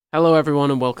Hello everyone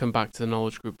and welcome back to the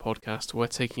Knowledge Group podcast. We're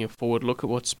taking a forward look at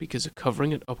what speakers are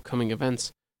covering at upcoming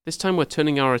events. This time we're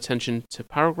turning our attention to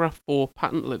paragraph 4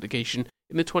 patent litigation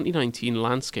in the 2019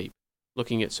 landscape,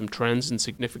 looking at some trends and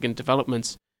significant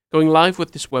developments. Going live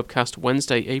with this webcast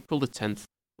Wednesday, April the 10th,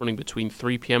 running between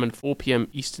 3 p.m. and 4 p.m.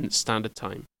 Eastern Standard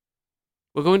Time.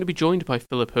 We're going to be joined by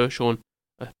Philip Hirschhorn,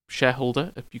 a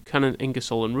shareholder at Buchanan,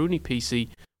 Ingersoll and Rooney PC.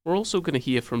 We're also going to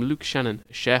hear from Luke Shannon,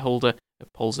 a shareholder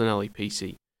at Polzinelli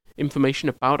PC. Information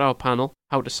about our panel,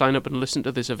 how to sign up and listen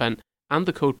to this event, and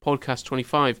the code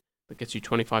podcast25 that gets you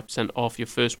 25% off your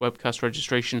first webcast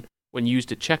registration when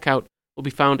used at checkout will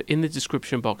be found in the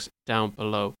description box down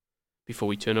below. Before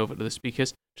we turn over to the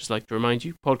speakers, just like to remind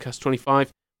you, podcast25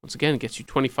 once again gets you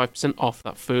 25% off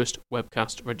that first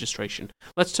webcast registration.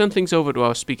 Let's turn things over to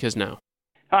our speakers now.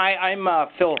 Hi, I'm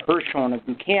Phil Hirschhorn of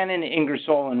Buchanan,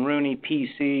 Ingersoll and Rooney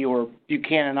PC, or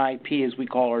Buchanan IP as we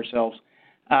call ourselves.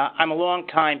 I'm a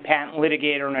longtime patent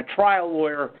litigator and a trial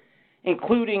lawyer,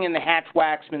 including in the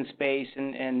Hatch-Waxman space,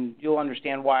 and you'll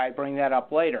understand why I bring that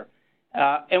up later.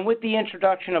 And with the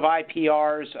introduction of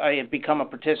IPRs, I have become a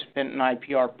participant in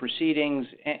IPR proceedings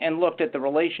and looked at the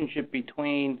relationship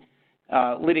between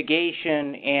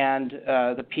litigation and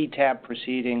the PTAB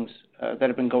proceedings that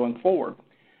have been going forward.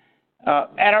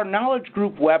 At our Knowledge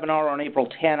Group webinar on April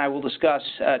 10, I will discuss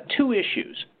two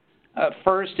issues.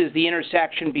 First is the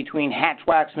intersection between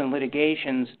Hatch-Waxman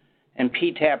litigations and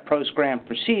PTAB post-grant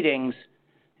proceedings,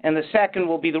 and the second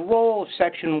will be the role of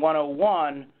Section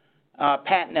 101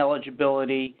 patent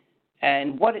eligibility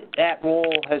and what that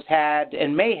role has had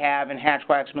and may have in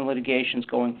Hatch-Waxman litigations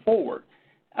going forward.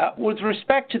 With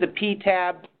respect to the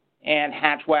PTAB and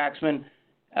Hatch-Waxman,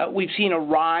 we've seen a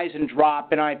rise and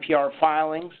drop in IPR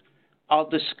filings. I'll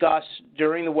discuss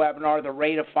during the webinar the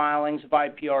rate of filings of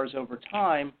IPRs over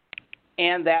time,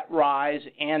 and that rise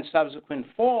and subsequent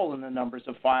fall in the numbers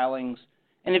of filings,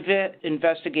 and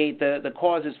investigate the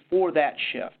causes for that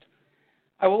shift.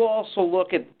 I will also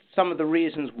look at some of the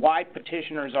reasons why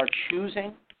petitioners are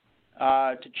choosing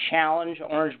to challenge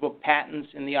Orange Book patents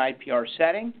in the IPR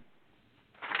setting.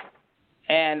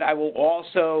 And I will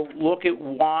also look at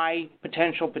why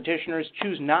potential petitioners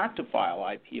choose not to file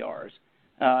IPRs,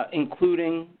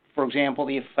 including, for example,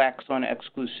 the effects on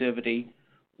exclusivity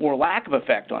or lack of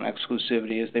effect on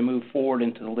exclusivity as they move forward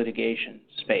into the litigation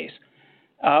space.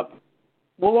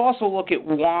 We'll also look at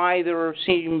why there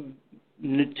seem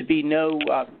to be no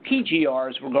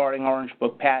PGRs regarding Orange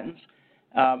Book patents,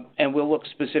 and we'll look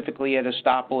specifically at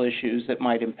estoppel issues that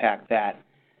might impact that.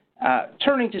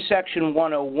 Turning to Section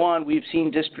 101, we've seen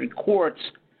district courts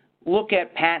look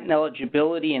at patent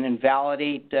eligibility and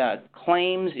invalidate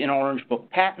claims in Orange Book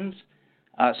patents,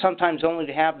 sometimes only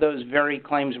to have those very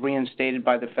claims reinstated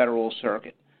by the Federal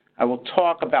Circuit. I will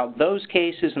talk about those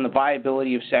cases and the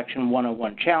viability of Section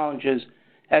 101 challenges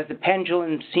as the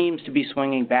pendulum seems to be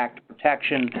swinging back to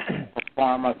protection for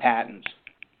pharma patents.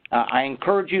 I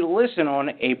encourage you to listen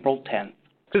on April 10th.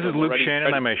 This is Luke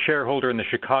Shannon. I'm a shareholder in the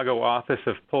Chicago office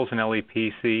of Polzinelli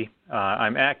PC.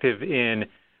 I'm active in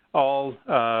all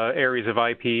areas of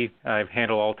IP. I've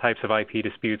handled all types of IP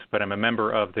disputes, but I'm a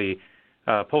member of the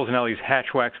Polzinelli's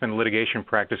Hatch-Waxman litigation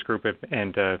practice group,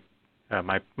 and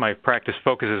my practice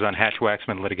focuses on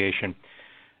Hatch-Waxman litigation.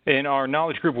 In our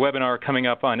Knowledge Group webinar coming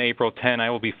up on April 10, I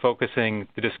will be focusing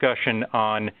the discussion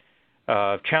on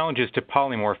challenges to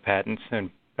polymorph patents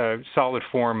and solid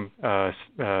form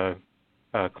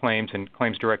claims and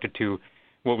claims directed to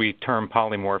what we term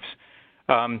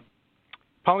polymorphs.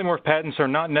 Polymorph patents are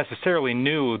not necessarily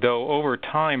new, though over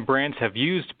time brands have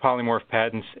used polymorph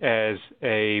patents as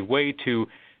a way to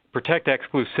protect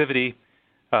exclusivity,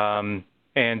 and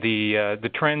the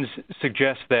trends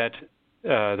suggest that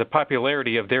the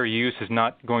popularity of their use is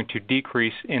not going to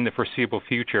decrease in the foreseeable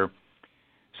future.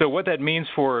 So what that means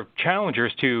for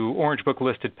challengers to Orange Book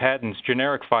listed patents,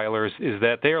 generic filers, is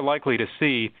that they are likely to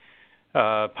see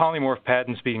polymorph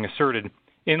patents being asserted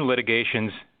in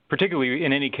litigations, particularly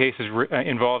in any cases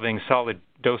involving solid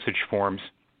dosage forms.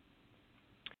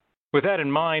 With that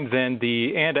in mind, then,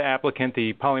 the ANDA applicant,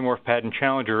 the polymorph patent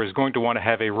challenger, is going to want to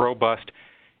have a robust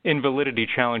invalidity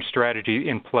challenge strategy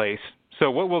in place.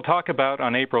 So what we'll talk about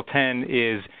on April 10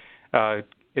 is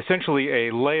essentially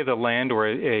a lay of the land or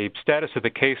a status of the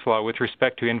case law with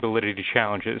respect to invalidity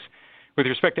challenges. With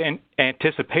respect to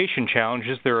anticipation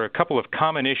challenges, there are a couple of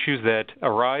common issues that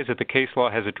arise that the case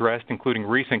law has addressed, including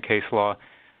recent case law,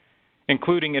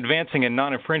 including advancing a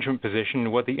non-infringement position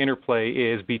and what the interplay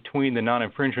is between the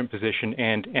non-infringement position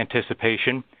and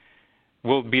anticipation.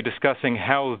 We'll be discussing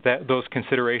how those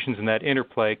considerations and that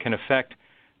interplay can affect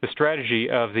the strategy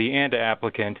of the ANDA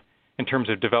applicant in terms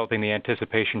of developing the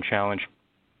anticipation challenge.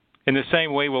 In the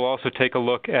same way, we'll also take a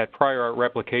look at prior art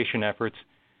replication efforts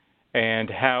and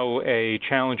how a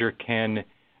challenger can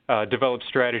develop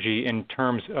strategy in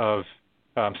terms of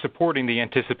supporting the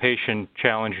anticipation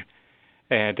challenge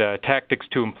and tactics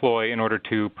to employ in order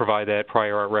to provide that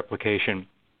prior art replication.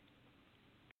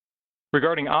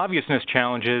 Regarding obviousness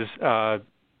challenges,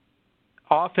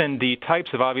 often the types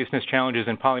of obviousness challenges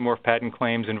in polymorph patent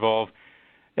claims involve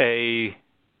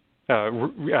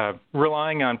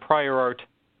relying on prior art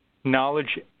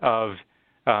knowledge of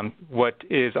what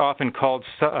is often called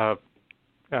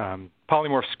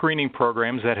polymorph screening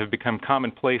programs that have become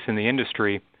commonplace in the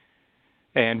industry,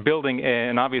 and building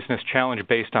an obviousness challenge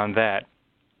based on that.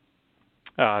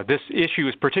 This issue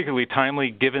is particularly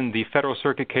timely given the Federal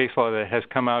Circuit case law that has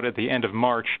come out at the end of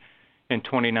March in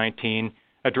 2019,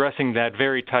 addressing that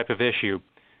very type of issue.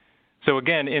 So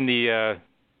again, in the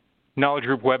Knowledge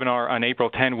Group webinar on April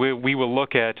 10, we will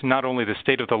look at not only the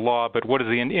state of the law, but what is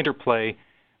the interplay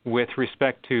with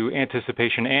respect to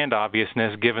anticipation and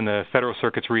obviousness given the Federal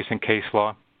Circuit's recent case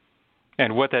law,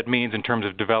 and what that means in terms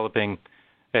of developing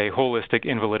a holistic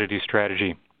invalidity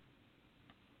strategy.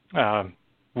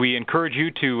 We encourage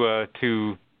you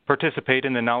to participate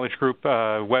in the Knowledge Group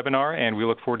webinar, and we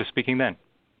look forward to speaking then.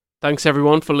 Thanks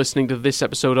everyone for listening to this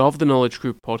episode of the Knowledge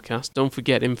Group podcast. Don't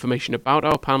forget, information about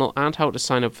our panel and how to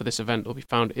sign up for this event will be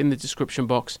found in the description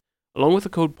box, along with the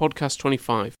code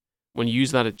podcast25. When you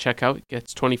use that at checkout, it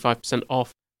gets 25%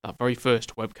 off that very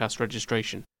first webcast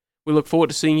registration. We look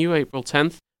forward to seeing you April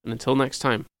 10th, and until next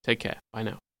time, take care. Bye now.